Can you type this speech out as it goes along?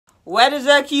What is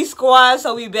up, Key Squad?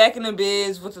 So we back in the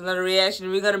biz with another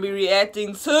reaction. We're going to be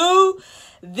reacting to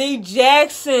the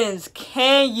Jacksons.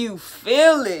 Can you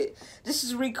feel it? This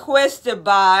is requested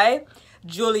by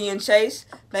Julian Chase.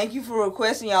 Thank you for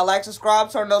requesting. Y'all like, subscribe,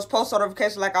 turn those post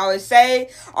notifications like I always say.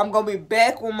 I'm going to be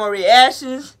back with more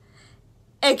reactions.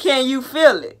 And can you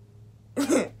feel it?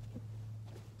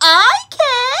 I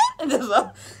can.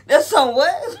 That's on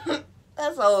what?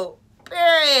 That's on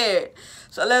period.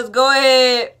 So let's go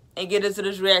ahead and get into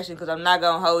this reaction because I'm not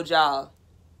going to hold y'all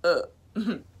up.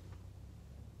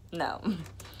 No.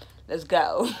 Let's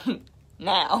go.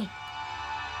 Now.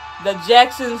 The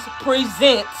Jacksons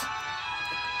present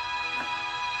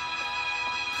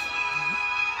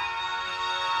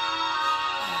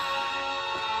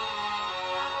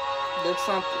Looks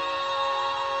something.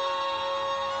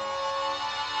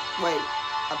 Wait,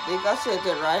 I think I said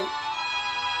that right.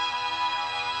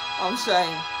 I'm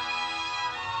saying.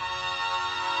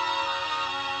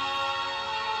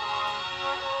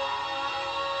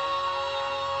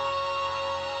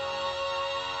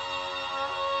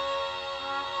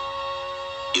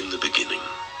 In the beginning,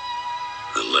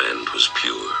 the land was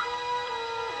pure.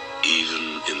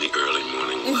 Even in the early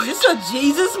morning light, is this a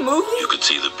Jesus movie? You could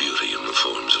see the beauty in the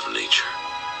forms of nature.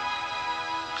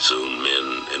 Soon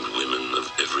men and women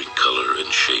of every color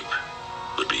and shape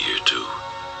would be here too.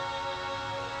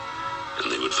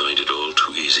 And they would find it all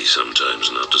too easy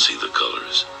sometimes not to see the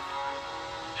colors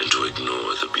and to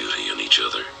ignore the beauty in each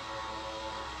other.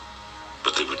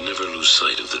 But they would never lose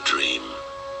sight of the dream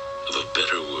of a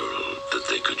better world that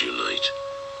they could unite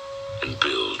and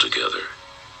build together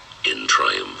in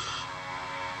triumph.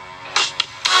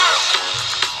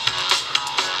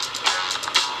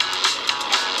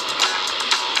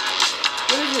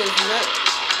 What is this?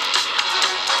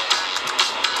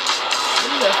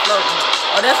 What is that floating?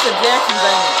 Oh, that's the Jacksons,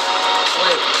 ain't it?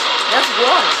 Wait, that's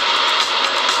water.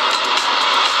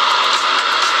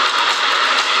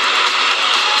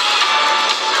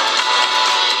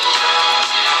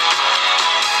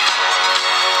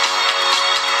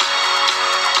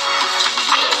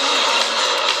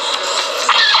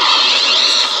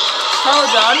 Told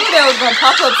y'all, I knew that was gonna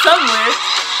pop up somewhere.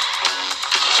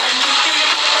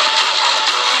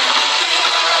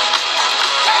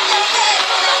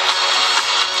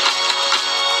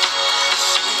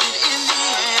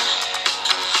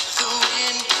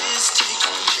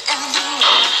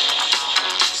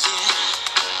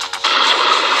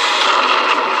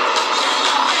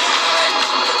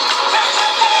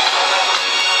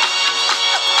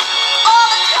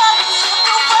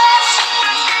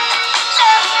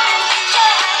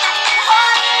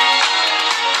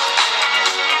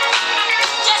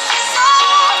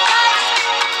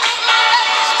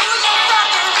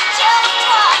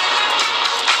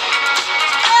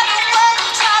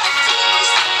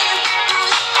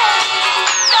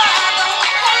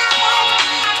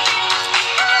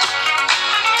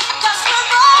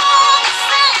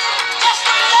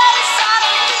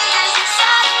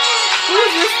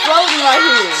 Floating right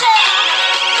here.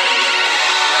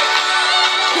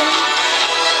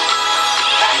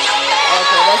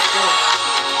 Okay, that's good.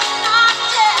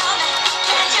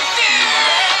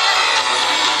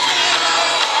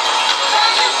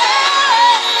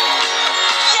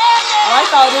 I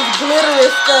like all this glittery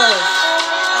stuff.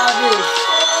 All this.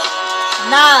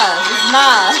 Nice.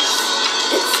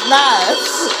 It's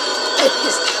nice. It's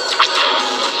nice.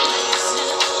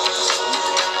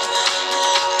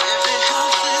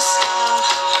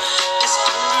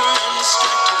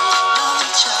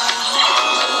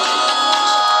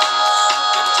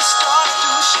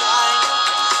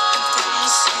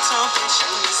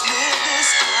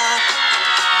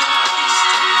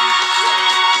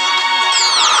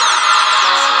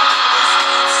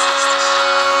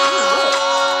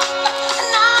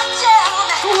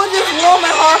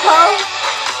 Woman, Harpo.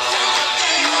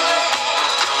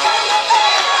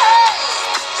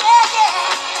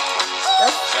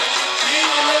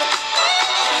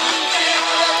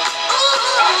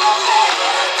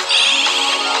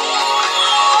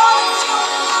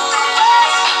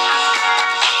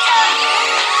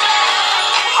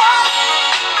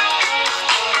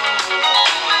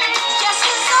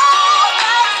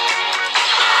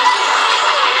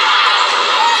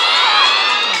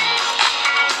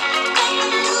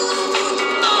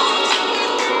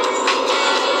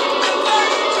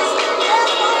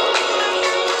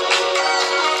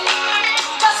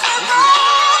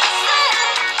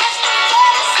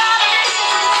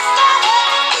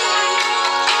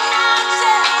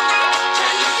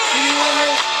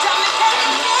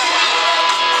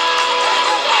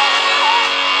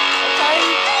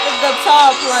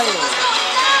 guitar playing.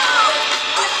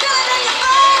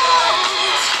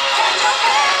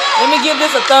 Let me give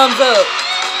this a thumbs up.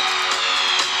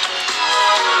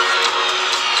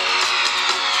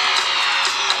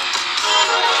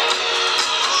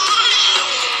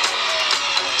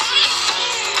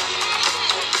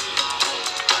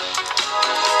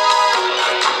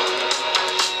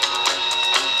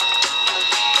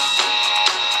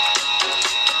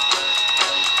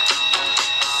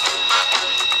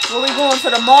 Well, we going to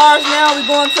the Mars now? We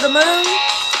going to the moon?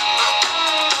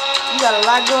 We got a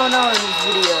lot going on in this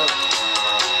video.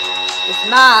 It's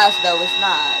nice though, it's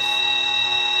nice.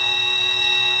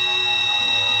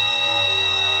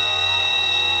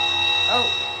 Oh,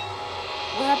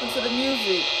 what happened to the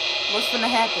music? What's gonna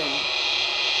happen?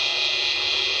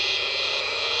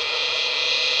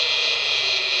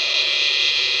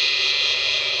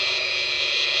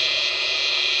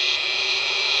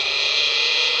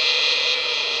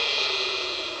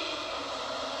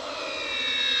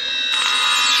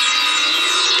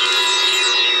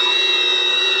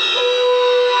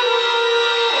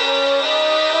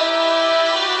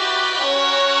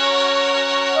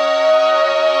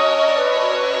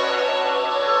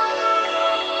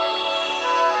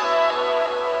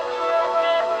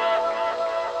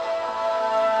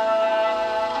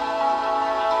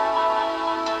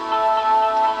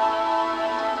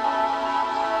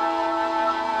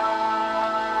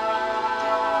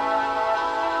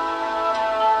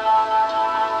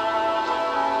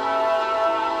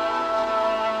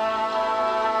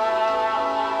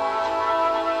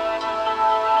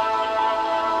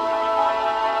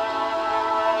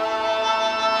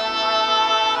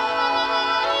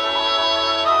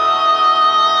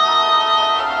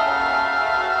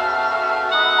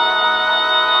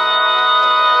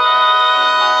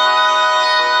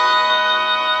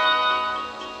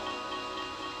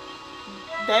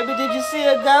 Baby, did you see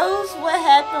a ghost? What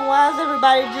happened? Why is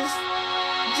everybody just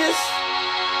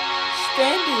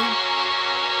standing?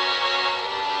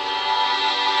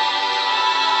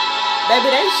 Baby,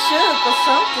 they shook or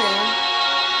something.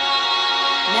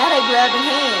 Now they grabbing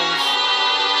hands.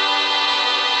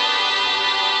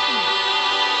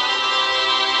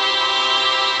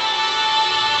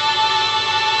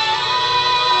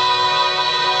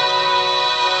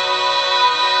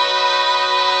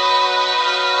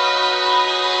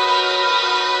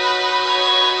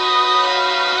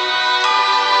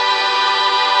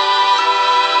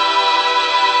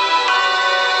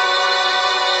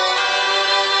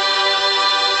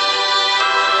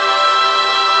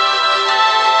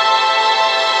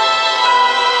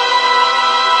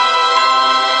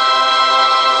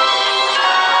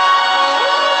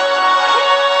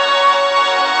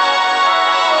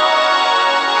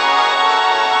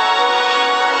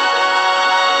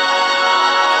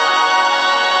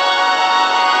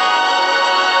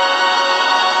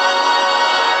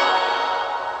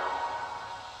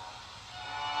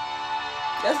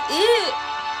 That's it.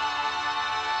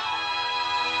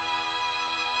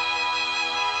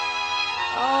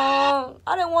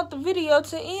 I didn't want the video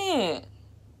to end.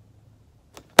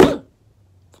 I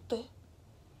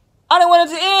didn't want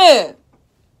it to end.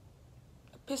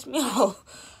 It pissed me off.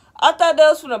 I thought that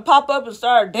was gonna pop up and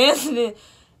start dancing and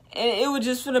it was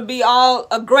just gonna be all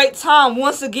a great time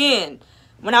once again.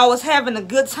 When I was having a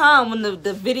good time when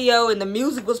the video and the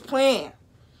music was playing.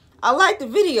 I liked the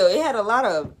video. It had a lot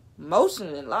of motion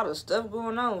and a lot of stuff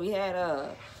going on. We had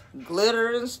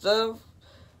glitter and stuff.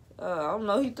 I don't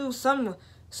know. He threw some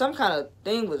kind of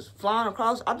thing was flying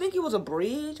across. I think it was a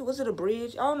bridge. Was it a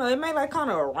bridge? I don't know. It made like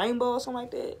kind of a rainbow or something like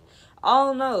that. I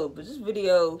don't know. But this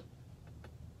video,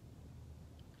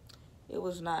 it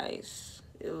was nice.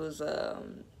 It was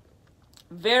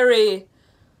very,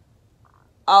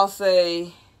 I'll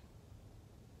say,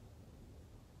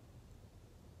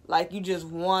 like you just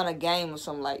won a game or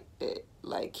something like that.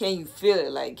 Like, can you feel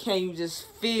it? Like, can you just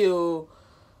feel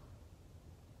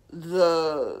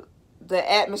the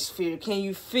atmosphere? Can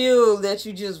you feel that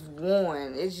you just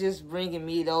won? It's just bringing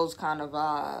me those kind of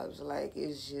vibes. Like,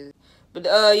 it's just... But,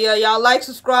 yeah, y'all like,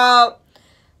 subscribe.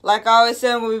 Like I always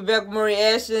say, I'm going to be back with more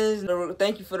reactions.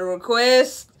 Thank you for the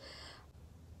request.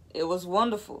 It was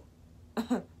wonderful.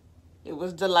 It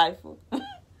was delightful.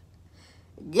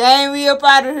 Gang, we up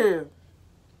out of here.